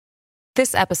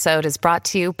This episode is brought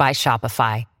to you by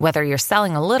Shopify. Whether you're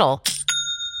selling a little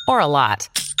or a lot,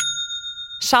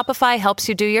 Shopify helps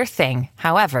you do your thing,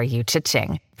 however you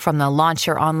cha-ching. From the launch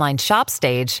your online shop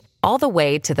stage, all the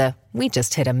way to the we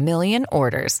just hit 1 million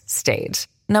orders stage.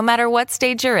 No matter what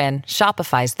stage you're in,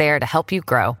 Shopify's there to help you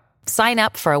grow. Sign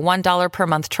up for a $1 per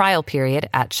month trial period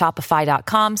at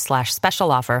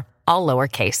shopify.com/special offer, all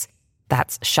lowercase.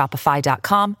 That's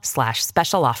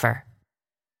shopify.com/special offer.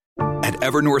 At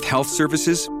Evernorth Health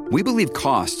Services, we believe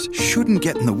costs shouldn't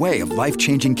get in the way of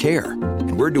life-changing care,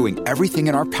 and we're doing everything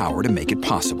in our power to make it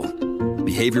possible.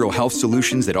 Behavioral health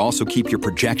solutions that also keep your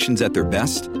projections at their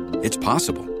best? It's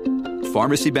possible.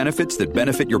 Pharmacy benefits that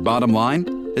benefit your bottom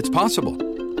line? It's possible.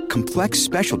 Complex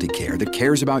specialty care that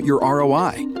cares about your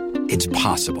ROI? It's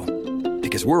possible.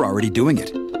 Because we're already doing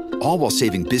it. All while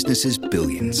saving businesses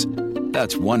billions.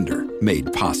 That's Wonder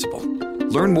made possible.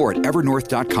 Learn more at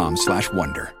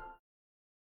evernorth.com/wonder.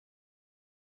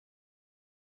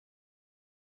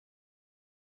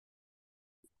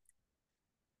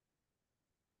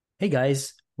 Hey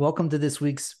guys, welcome to this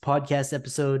week's podcast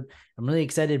episode. I'm really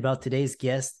excited about today's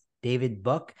guest, David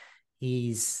Buck.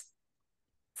 He's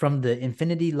from the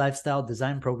Infinity Lifestyle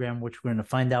Design Program, which we're going to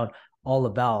find out all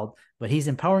about, but he's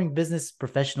empowering business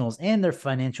professionals and their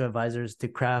financial advisors to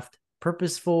craft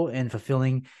purposeful and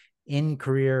fulfilling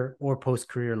in-career or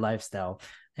post-career lifestyle.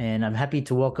 And I'm happy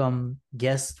to welcome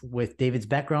guests with David's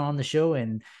background on the show.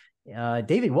 And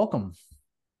David, welcome.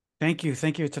 Thank you.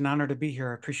 Thank you. It's an honor to be here.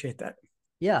 I appreciate that.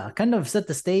 Yeah, kind of set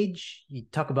the stage. You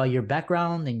talk about your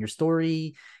background and your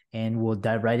story, and we'll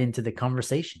dive right into the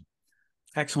conversation.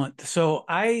 Excellent. So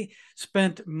I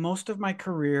spent most of my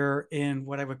career in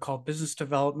what I would call business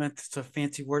development. It's a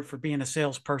fancy word for being a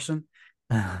salesperson.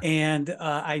 And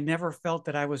I never felt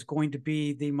that I was going to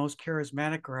be the most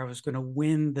charismatic or I was going to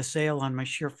win the sale on my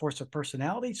sheer force of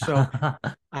personality. So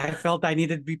I felt I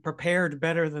needed to be prepared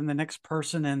better than the next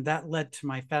person. And that led to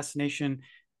my fascination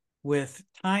with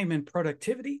time and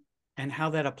productivity and how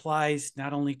that applies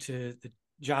not only to the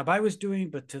job I was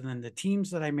doing, but to then the teams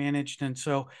that I managed. And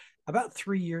so about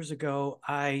 3 years ago,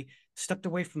 I stepped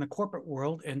away from the corporate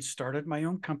world and started my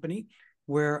own company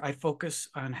where I focus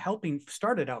on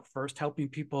started out first, helping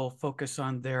people focus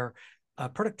on their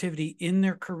productivity in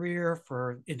their career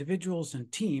for individuals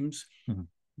and teams. Mm-hmm.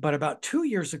 But about 2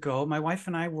 years ago, my wife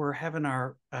and I were having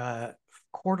our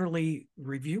quarterly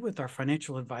review with our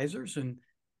financial advisors. And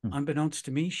unbeknownst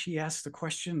to me, she asked the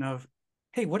question of,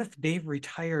 hey, what if Dave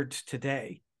retired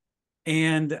today?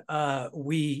 And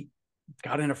we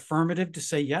got an affirmative to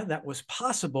say, yeah, that was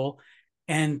possible.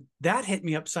 And that hit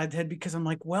me upside the head because I'm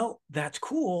like, well, that's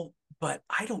cool, but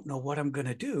I don't know what I'm going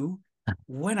to do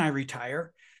when I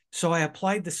retire. So I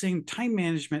applied the same time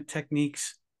management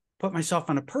techniques, put myself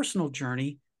on a personal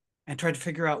journey and tried to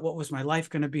figure out what was my life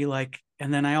going to be like.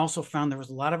 And then I also found there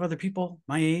was a lot of other people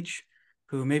my age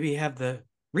who maybe have the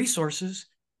resources,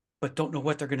 but don't know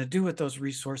what they're going to do with those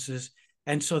resources.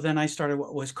 And so then I started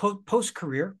what was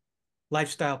post-career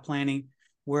lifestyle planning,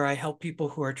 where I help people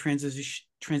who are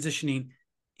transitioning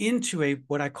into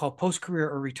what I call post-career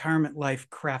or retirement life,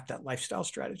 craft that lifestyle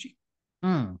strategy.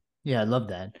 Yeah, I love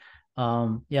that.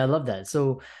 I love that.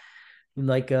 So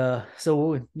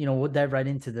we'll dive right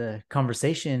into the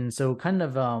conversation. So kind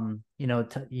of,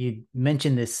 you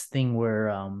mentioned this thing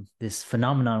where, this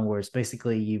phenomenon where it's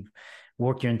basically you've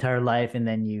worked your entire life and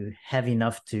then you have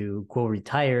enough to quote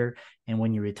retire. And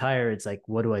when you retire, it's like,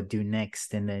 what do I do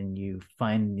next? And then you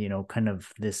find, kind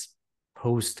of this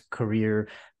post-career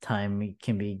time. It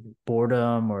can be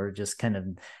boredom or just kind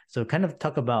of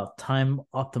talk about time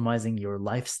optimizing your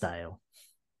lifestyle.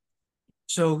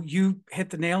 So you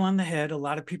hit the nail on the head. A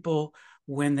lot of people,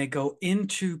 when they go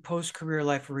into post-career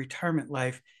life or retirement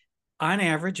life, on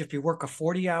average, if you work a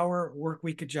 40-hour work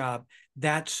week, a job,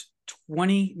 that's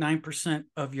 29%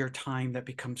 of your time that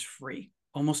becomes free.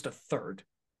 Almost a third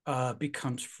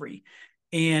becomes free.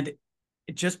 And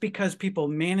just because people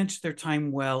manage their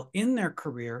time well in their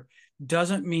career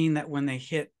doesn't mean that when they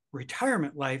hit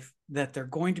retirement life that they're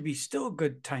going to be still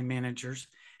good time managers.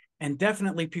 And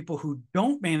definitely people who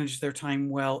don't manage their time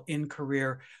well in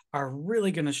career are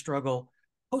really going to struggle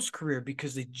post-career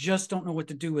because they just don't know what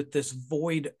to do with this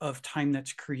void of time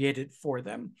that's created for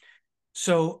them.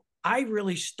 So I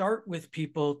really start with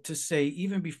people to say,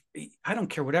 I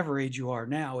don't care whatever age you are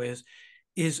now, is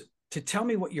to tell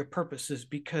me what your purpose is,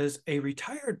 because a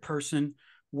retired person,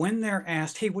 when they're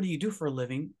asked, hey, what do you do for a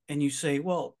living? And you say,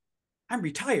 well, I'm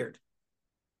retired.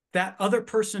 That other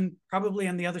person probably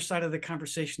on the other side of the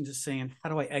conversation is saying, how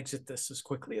do I exit this as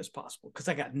quickly as possible? Because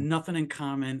I got nothing in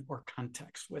common or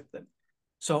context with them.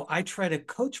 So I try to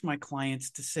coach my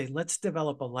clients to say, let's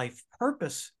develop a life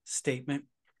purpose statement.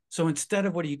 So instead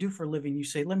of what do you do for a living, you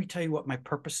say, let me tell you what my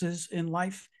purpose is in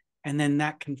life. And then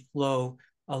that can flow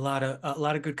a lot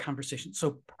of good conversation.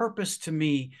 So purpose to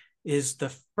me is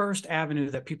the first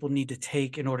avenue that people need to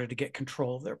take in order to get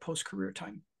control of their post-career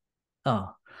time.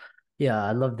 Oh, yeah,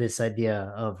 I love this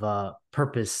idea of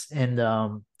purpose.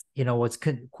 And what's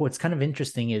kind of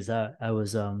interesting is I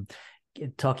was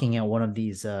talking at one of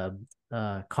these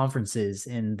conferences,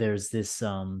 and there's this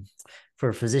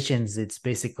for physicians, it's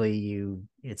basically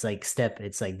it's like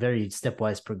very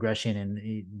stepwise progression,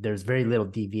 and there's very little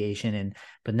deviation.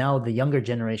 But now the younger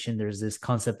generation, there's this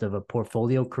concept of a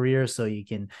portfolio career, so you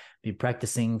can be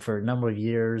practicing for a number of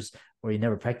years, or you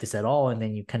never practice at all, and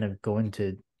then you kind of go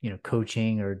into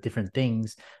coaching or different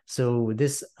things. So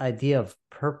this idea of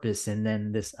purpose, and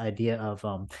then this idea of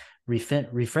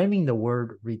reframing the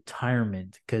word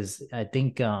retirement, because I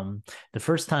think the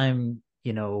first time,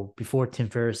 before Tim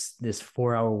Ferriss, this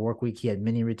 4-hour work week, he had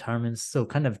many retirements. So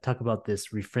kind of talk about this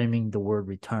reframing the word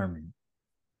retirement.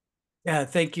 Yeah,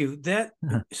 thank you.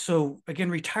 So again,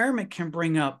 retirement can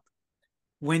bring up,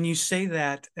 when you say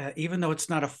that, even though it's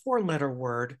not a 4-letter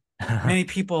word, many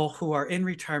people who are in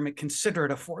retirement consider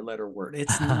it a 4-letter word.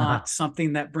 It's not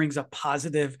something that brings a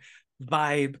positive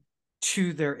vibe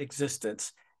to their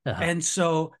existence. And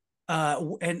so,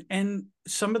 and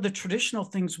some of the traditional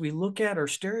things we look at, or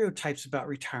stereotypes about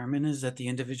retirement, is that the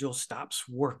individual stops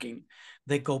working.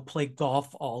 They go play golf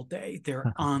all day.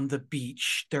 They're on the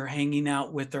beach. They're hanging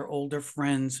out with their older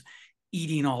friends,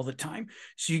 eating all the time.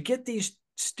 So you get these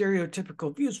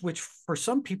stereotypical views, which for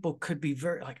some people could be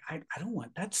very like, I don't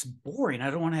want, that's boring.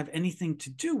 I don't want to have anything to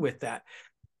do with that.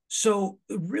 So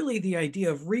really the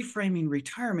idea of reframing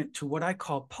retirement to what I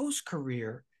call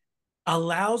post-career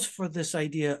allows for this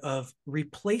idea of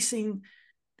replacing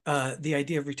the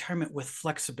idea of retirement with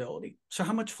flexibility. So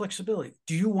how much flexibility?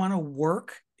 Do you want to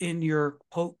work in your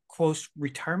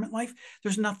post-retirement life?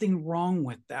 There's nothing wrong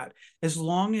with that, as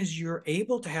long as you're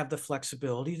able to have the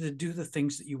flexibility to do the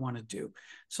things that you want to do.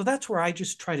 So that's where I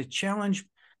just try to challenge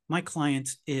my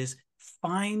clients, is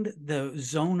find the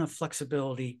zone of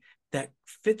flexibility that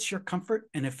fits your comfort.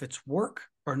 And if it's work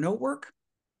or no work,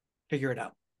 figure it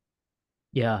out.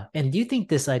 Yeah. And do you think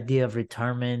this idea of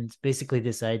retirement, basically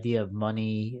this idea of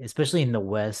money, especially in the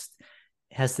West,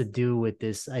 has to do with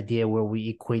this idea where we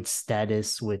equate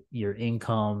status with your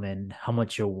income and how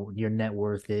much your net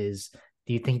worth is?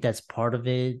 Do you think that's part of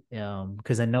it?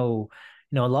 Because I know,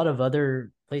 a lot of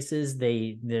other places,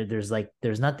 there's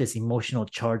not this emotional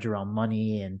charge around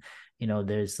money, and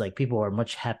there's like people are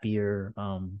much happier.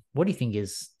 What do you think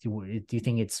do you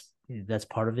think that's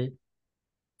part of it?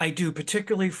 I do,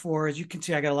 particularly for, as you can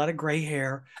see, I got a lot of gray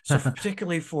hair. So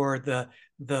particularly for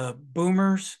the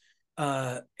boomers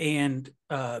and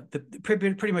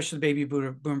pretty much the baby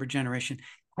boomer generation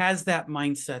has that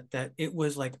mindset that it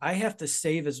was like, I have to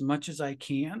save as much as I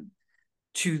can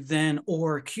to then,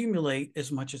 or accumulate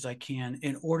as much as I can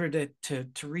in order to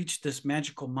reach this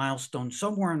magical milestone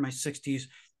somewhere in my 60s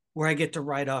where I get to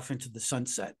ride off into the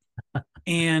sunset.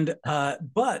 And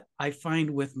but I find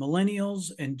with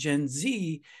millennials and Gen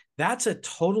Z, that's a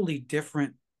totally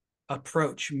different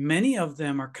approach. Many of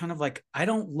them are kind of like, I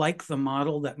don't like the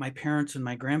model that my parents and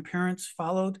my grandparents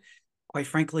followed. Quite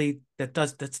frankly,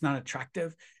 that's not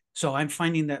attractive. So I'm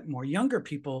finding that more younger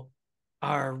people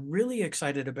are really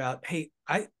excited about, hey,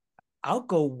 I'll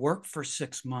go work for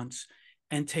 6 months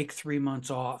and take 3 months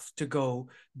off to go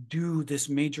do this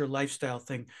major lifestyle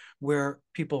thing, where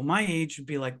people my age would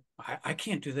be like, I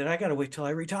can't do that. I got to wait till I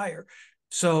retire.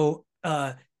 So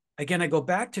again, I go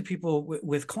back to people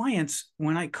with clients.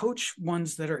 When I coach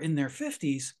ones that are in their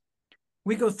 50s,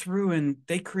 we go through and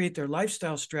they create their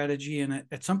lifestyle strategy. And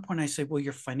at some point I say, well,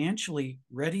 you're financially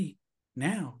ready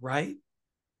now, right?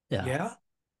 Yeah.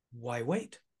 Why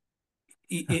wait?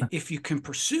 If you can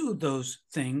pursue those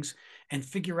things and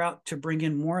figure out to bring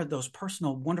in more of those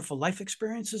personal, wonderful life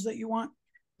experiences that you want,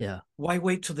 why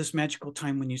wait till this magical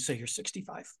time when you say you're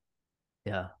 65?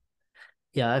 Yeah.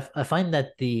 Yeah, I find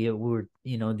that these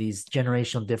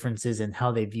generational differences in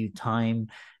how they view time,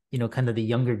 kind of the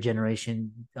younger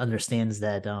generation understands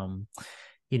that,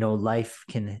 life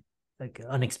can, like,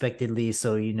 unexpectedly.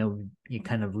 So, you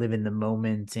kind of live in the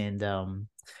moment, and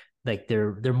like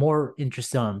they're more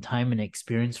interested on time and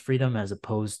experience freedom, as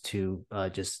opposed to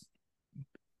just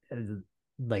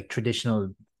like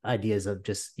traditional ideas of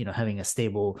just having a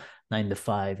stable 9 to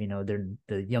 5.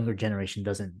 The younger generation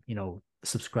doesn't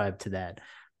subscribe to that.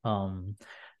 And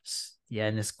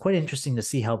it's quite interesting to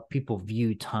see how people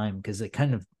view time, because it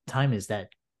kind of time is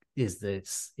the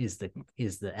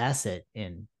asset,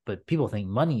 and but people think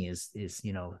money is,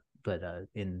 but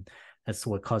that's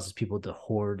what causes people to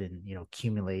hoard and,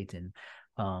 accumulate. And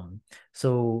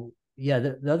so yeah,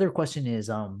 the other question is,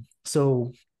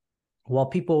 so while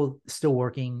people still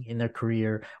working in their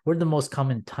career, what are the most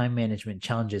common time management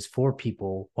challenges for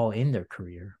people while in their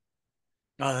career?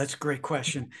 Oh, that's a great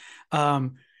question.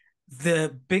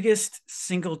 The biggest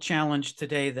single challenge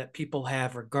today that people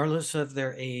have, regardless of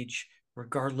their age,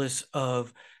 regardless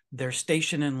of their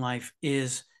station in life,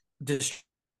 is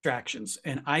distractions.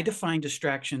 And I define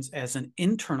distractions as an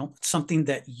internal, something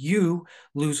that you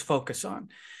lose focus on.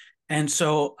 And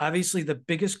so obviously the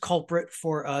biggest culprit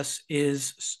for us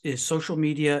is social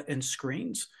media and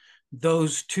screens.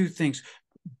 Those two things,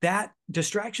 that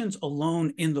distractions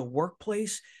alone in the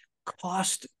workplace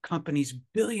cost companies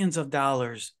billions of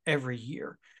dollars every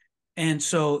year. And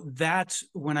so that's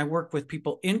when I work with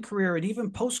people in career and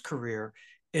even post-career,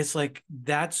 it's like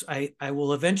I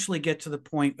will eventually get to the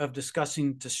point of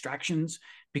discussing distractions,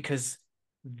 because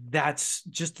that's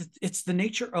just, it's the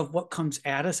nature of what comes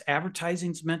at us.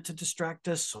 Advertising's meant to distract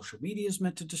us. Social media is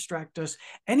meant to distract us.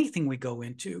 Anything we go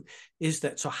into is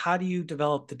that. So how do you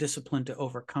develop the discipline to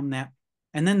overcome that?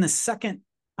 And then the second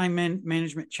time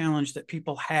management challenge that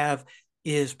people have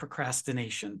is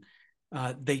procrastination.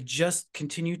 They just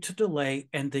continue to delay,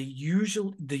 and the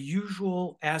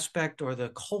usual aspect or the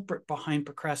culprit behind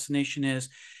procrastination is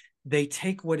they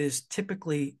take what is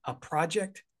typically a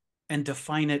project and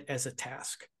define it as a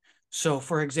task. So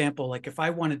for example, like if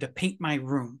I wanted to paint my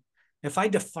room, if I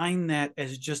define that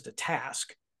as just a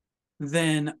task,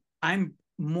 then I'm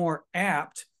more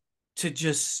apt to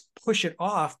just push it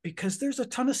off, because there's a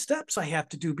ton of steps I have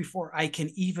to do before I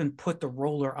can even put the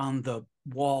roller on the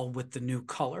wall with the new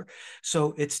color.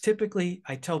 So it's typically,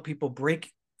 I tell people,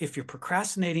 if you're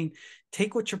procrastinating,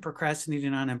 take what you're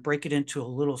procrastinating on and break it into a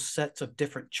little sets of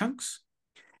different chunks.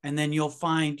 And then you'll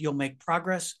find you'll make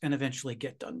progress and eventually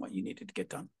get done what you needed to get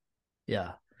done.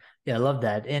 Yeah. Yeah, I love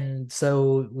that. And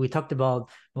so we talked about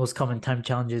most common time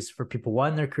challenges for people while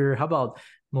in their career. How about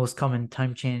most common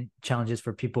time challenges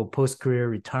for people post-career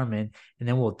retirement? And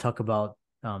then we'll talk about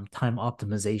time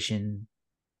optimization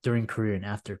during career and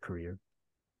after career.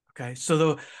 Okay. So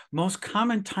the most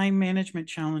common time management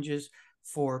challenges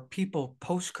for people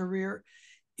post-career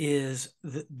is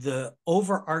the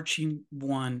overarching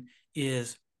one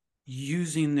is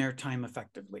using their time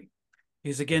effectively.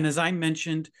 Because again, as I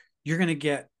mentioned, you're going to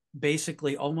get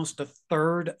basically almost a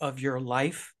third of your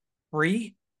life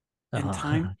free in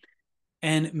time.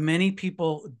 And many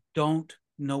people don't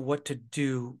know what to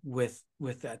do with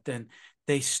that. Then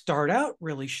they start out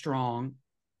really strong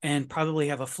and probably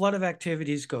have a flood of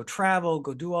activities, go travel,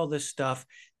 go do all this stuff.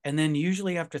 And then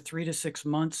usually after 3 to 6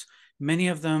 months, many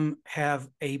of them have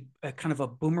a kind of a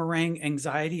boomerang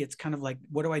anxiety. It's kind of like,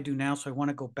 what do I do now? So I want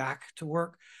to go back to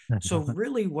work. So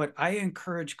really what I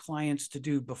encourage clients to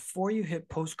do before you hit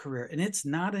post-career, and it's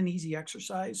not an easy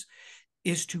exercise,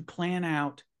 is to plan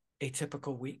out a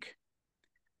typical week.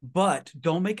 But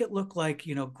don't make it look like,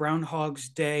 Groundhog's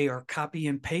Day or copy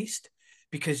and paste,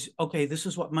 because, okay, this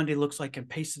is what Monday looks like and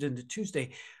paste it into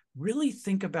Tuesday. Really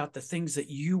think about the things that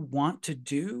you want to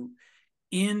do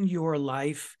in your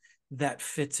life that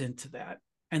fits into that.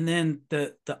 And then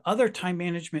the other time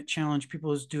management challenge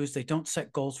people do is they don't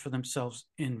set goals for themselves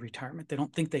in retirement. They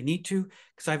don't think they need to,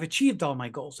 because I've achieved all my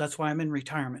goals. That's why I'm in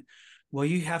retirement. Well,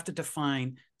 you have to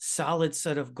define solid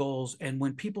set of goals. And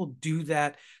when people do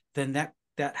that, then that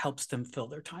helps them fill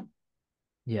their time.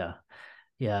 Yeah.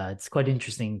 It's quite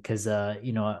interesting because,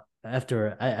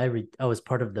 after I was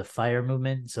part of the FIRE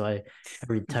movement. So I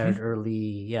retired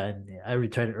early. Yeah. And I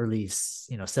retired early,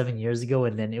 7 years ago.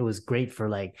 And then it was great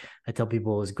for I tell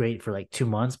people it was great for 2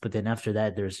 months, but then after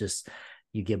that, there's just,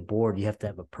 you get bored. You have to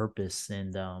have a purpose.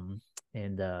 And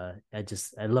I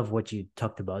love what you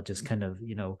talked about, just kind of,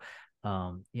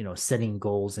 setting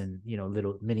goals and,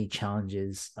 little mini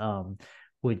challenges,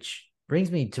 which brings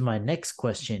me to my next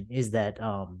question is that,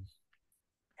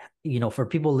 for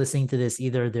people listening to this,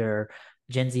 either they're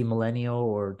Gen Z millennial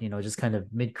or, just kind of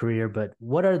mid-career, but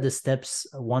what are the steps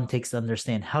one takes to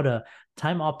understand how to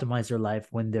time optimize their life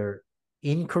when they're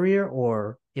in career,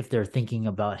 or if they're thinking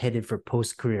about headed for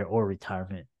post-career or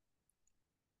retirement?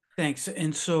 Thanks.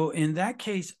 And so in that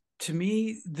case, to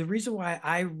me, the reason why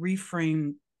I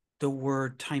reframe the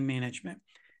word time management,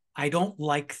 I don't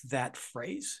like that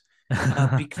phrase.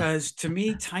 Because to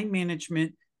me, time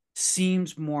management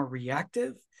seems more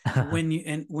reactive. When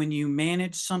you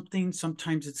manage something,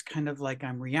 sometimes it's kind of like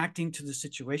I'm reacting to the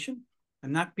situation.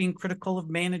 I'm not being critical of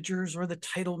managers or the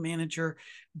title manager,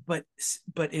 but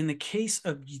in the case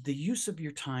of the use of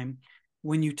your time,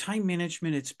 when you time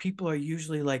management, it's people are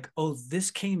usually like, oh,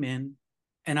 this came in,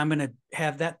 and I'm going to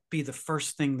have that be the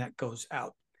first thing that goes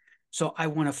out. So I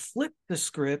want to flip the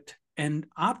script, and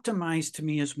optimize to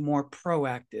me is more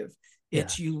proactive.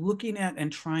 It's you looking at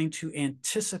and trying to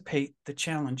anticipate the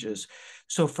challenges.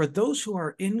 So for those who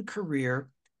are in career,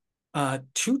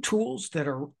 2 tools that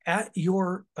are at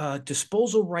your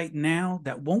disposal right now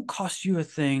that won't cost you a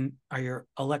thing are your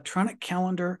electronic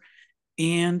calendar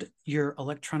and your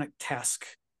electronic task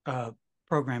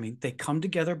programming. They come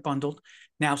together bundled.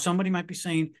 Now, somebody might be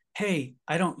saying, hey,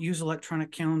 I don't use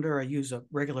electronic calendar. I use a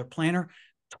regular planner.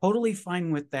 Totally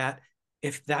fine with that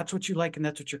if that's what you like and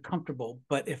that's what you're comfortable.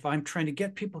 But if I'm trying to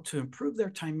get people to improve their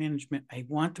time management, I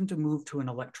want them to move to an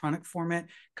electronic format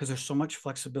because there's so much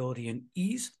flexibility and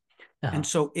ease. And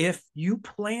so if you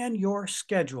plan your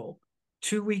schedule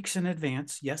 2 weeks in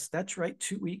advance, yes, that's right,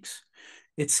 2 weeks,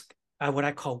 it's what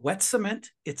I call wet cement.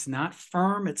 It's not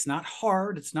firm, it's not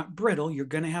hard, it's not brittle. You're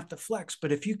going to have to flex.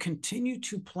 But if you continue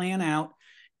to plan out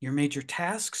your major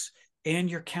tasks and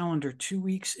your calendar 2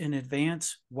 weeks in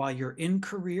advance while you're in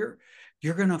career,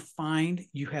 you're going to find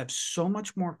you have so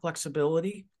much more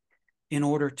flexibility in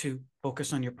order to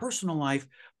focus on your personal life,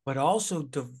 but also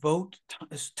devote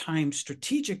time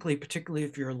strategically, particularly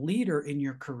if you're a leader in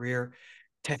your career,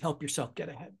 to help yourself get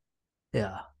ahead.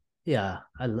 Yeah,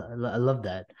 I love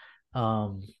that.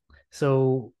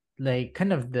 So like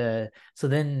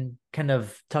then kind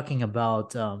of talking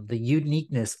about the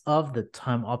uniqueness of the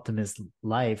Time Optimist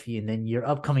Life, and then your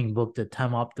upcoming book, The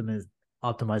Time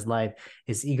Optimized Life,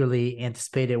 is eagerly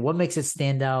anticipated. What makes it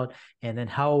stand out, and then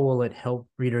how will it help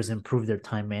readers improve their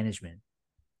time management?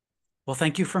 Well,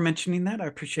 thank you for mentioning that. I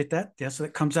appreciate that. Yes,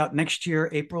 it comes out next year,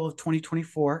 April of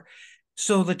 2024.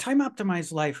 So the Time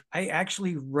Optimized Life, I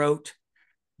actually wrote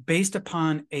based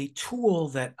upon a tool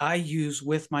that I use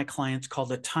with my clients called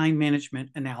the time management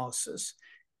analysis.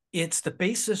 It's the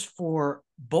basis for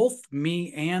both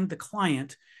me and the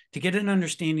client to get an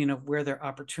understanding of where their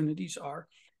opportunities are.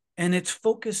 And it's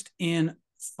focused in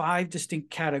 5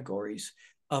 distinct categories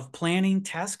of planning,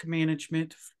 task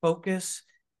management, focus,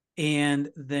 and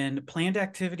then planned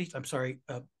activities,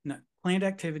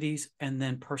 and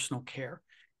then personal care.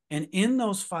 And in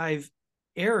those 5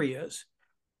 areas,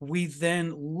 we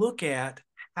then look at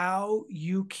how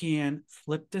you can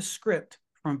flip the script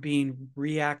from being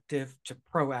reactive to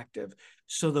proactive.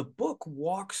 So the book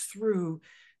walks through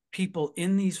people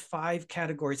in these 5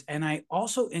 categories. And I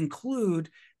also include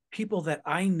people that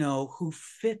I know who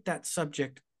fit that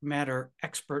subject matter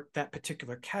expert, that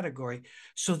particular category,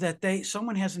 so that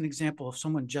someone has an example of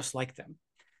someone just like them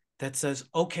that says,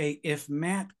 okay, if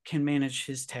Matt can manage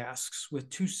his tasks with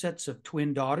 2 sets of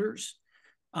twin daughters,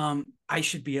 I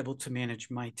should be able to manage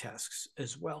my tasks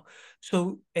as well.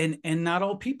 So, and not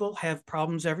all people have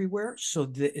problems everywhere. So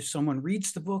that if someone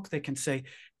reads the book, they can say,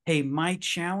 hey, my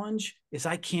challenge is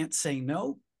I can't say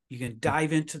no. You can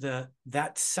dive into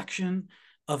that section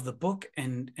of the book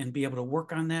and be able to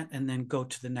work on that and then go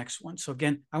to the next one. So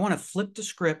again, I want to flip the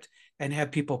script and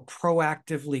have people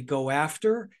proactively go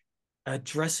after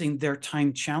addressing their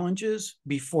time challenges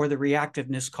before the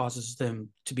reactiveness causes them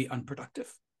to be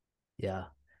unproductive. Yeah,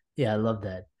 I love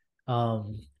that.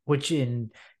 Which,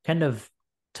 in kind of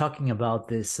talking about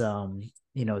this, time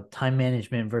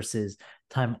management versus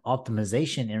time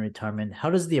optimization in retirement, how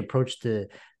does the approach to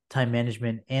time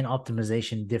management and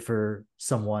optimization differ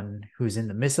someone who's in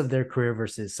the midst of their career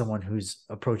versus someone who's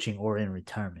approaching or in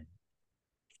retirement?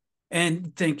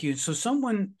 And thank you. So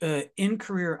someone in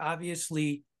career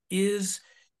obviously is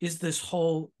this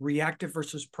whole reactive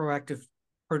versus proactive,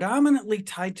 predominantly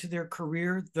tied to their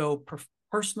career, though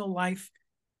personal life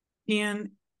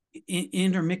can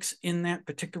intermix in that,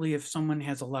 particularly if someone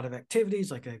has a lot of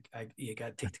activities, like you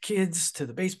got to take the kids to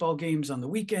the baseball games on the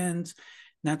weekends,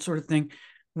 that sort of thing.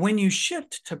 When you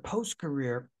shift to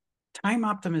post-career, time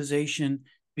optimization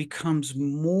becomes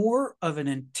more of an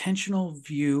intentional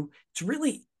view. It's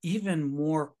really even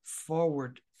more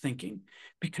forward thinking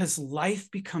because life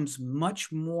becomes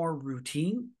much more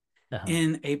routine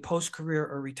in a post-career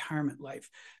or retirement life.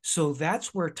 So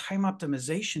that's where time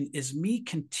optimization is me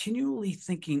continually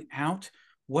thinking out,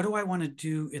 what do I want to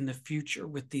do in the future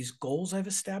with these goals I've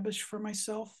established for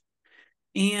myself?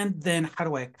 And then how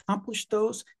do I accomplish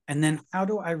those? And then how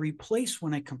do I replace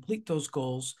when I complete those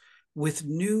goals with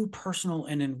new personal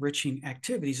and enriching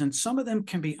activities? And some of them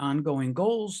can be ongoing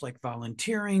goals like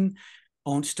volunteering,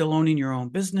 still owning your own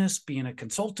business, being a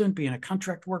consultant, being a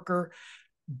contract worker,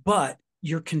 but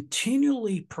you're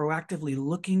continually proactively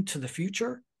looking to the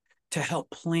future to help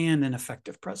plan an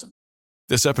effective present.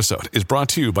 This episode is brought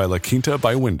to you by La Quinta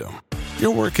by Wyndham.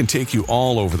 Your work can take you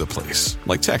all over the place,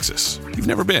 like Texas. You've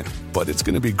never been, but it's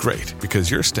going to be great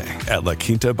because you're staying at La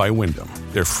Quinta by Wyndham.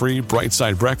 Their free Bright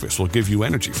Side breakfast will give you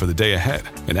energy for the day ahead.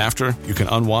 And after, you can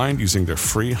unwind using their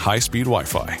free high-speed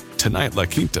Wi-Fi. Tonight, La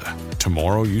Quinta.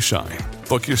 Tomorrow, you shine.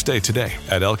 Book your stay today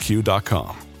at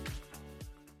lq.com.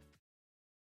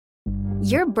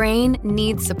 Your brain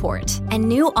needs support, and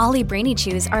new Ollie Brainy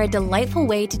Chews are a delightful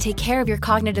way to take care of your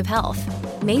cognitive health.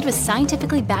 Made with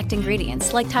scientifically backed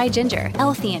ingredients like Thai ginger,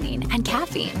 L-theanine, and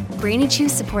caffeine, Brainy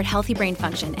Chews support healthy brain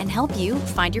function and help you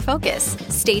find your focus,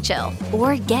 stay chill,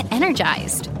 or get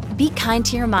energized. Be kind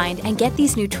to your mind and get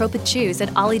these nootropic chews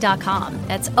at ollie.com.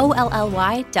 That's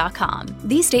OLLY.com.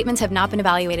 These statements have not been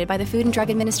evaluated by the Food and Drug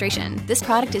Administration. This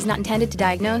product is not intended to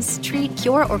diagnose, treat,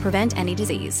 cure, or prevent any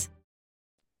disease.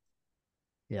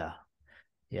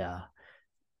 Yeah.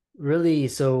 Really.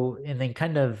 So, and then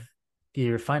kind of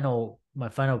my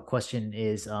final question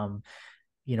is,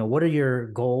 what are your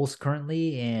goals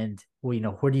currently? And,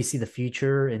 where do you see the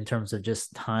future in terms of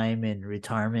just time and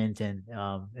retirement? And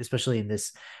especially in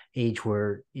this age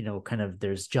where, kind of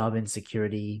there's job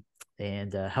insecurity,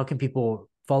 and how can people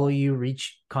follow you,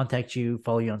 contact you,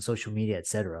 follow you on social media,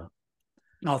 etc.?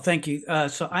 Oh, thank you.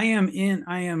 So I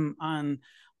am on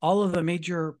all of the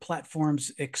major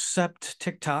platforms except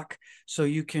TikTok. So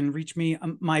you can reach me.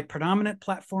 My predominant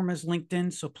platform is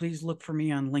LinkedIn. So please look for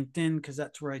me on LinkedIn because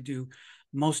that's where I do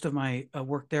most of my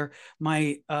work there.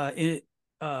 My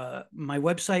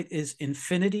website is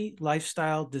Infinity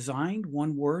Lifestyle Design,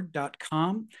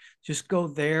 oneword.com. Just go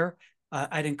there.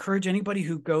 I'd encourage anybody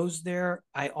who goes there.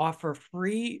 I offer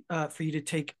free for you to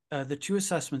take the two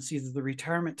assessments, either the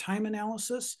retirement time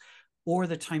analysis or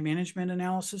the time management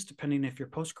analysis, depending if you're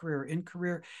post-career or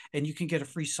in-career, and you can get a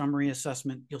free summary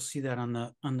assessment. You'll see that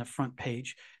on the front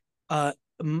page. I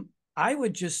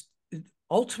would just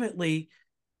ultimately,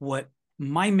 what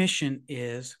my mission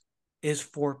is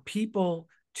for people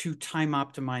to time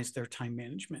optimize their time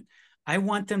management. I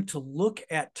want them to look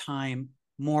at time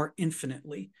more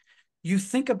infinitely. You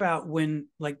think about when,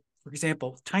 like, for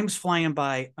example, time's flying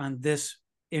by on this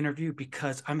interview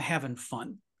because I'm having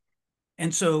fun.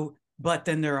 And so, but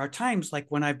then there are times like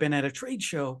when I've been at a trade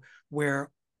show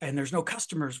and there's no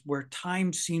customers, where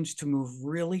time seems to move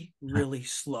really, really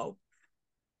slow.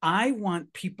 I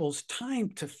want people's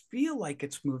time to feel like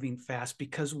it's moving fast,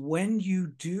 because when you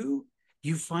do,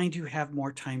 you find you have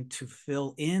more time to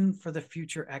fill in for the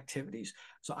future activities.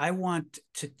 So I want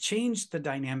to change the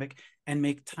dynamic and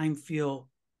make time feel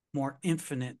more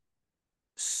infinite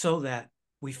so that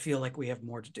we feel like we have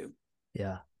more to do.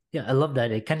 Yeah, I love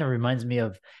that. It kind of reminds me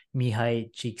of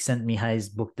Mihai Csikszentmihalyi's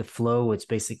book, The Flow. It's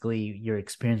basically your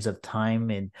experience of time,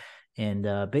 and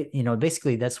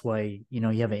basically that's why, you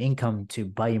have an income to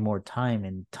buy you more time,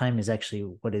 and time is actually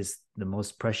what is the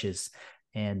most precious.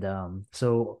 And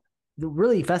so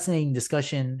really fascinating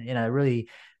discussion, and I really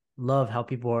love how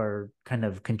people are kind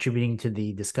of contributing to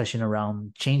the discussion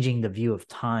around changing the view of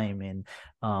time.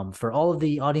 And for all of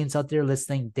the audience out there, let's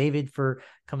thank David for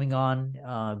coming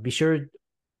on. Be sure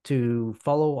to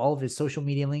follow all of his social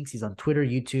media links. He's on Twitter,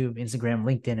 YouTube, Instagram,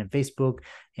 LinkedIn, and Facebook.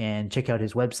 And check out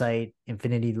his website,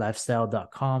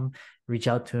 infinitylifestyle.com. Reach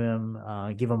out to him,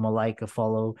 give him a like, a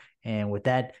follow. And with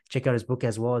that, check out his book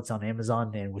as well. It's on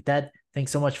Amazon. And with that,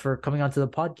 thanks so much for coming on to the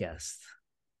podcast.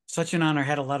 Such an honor.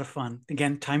 Had a lot of fun.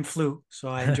 Again, time flew, so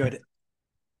I enjoyed it.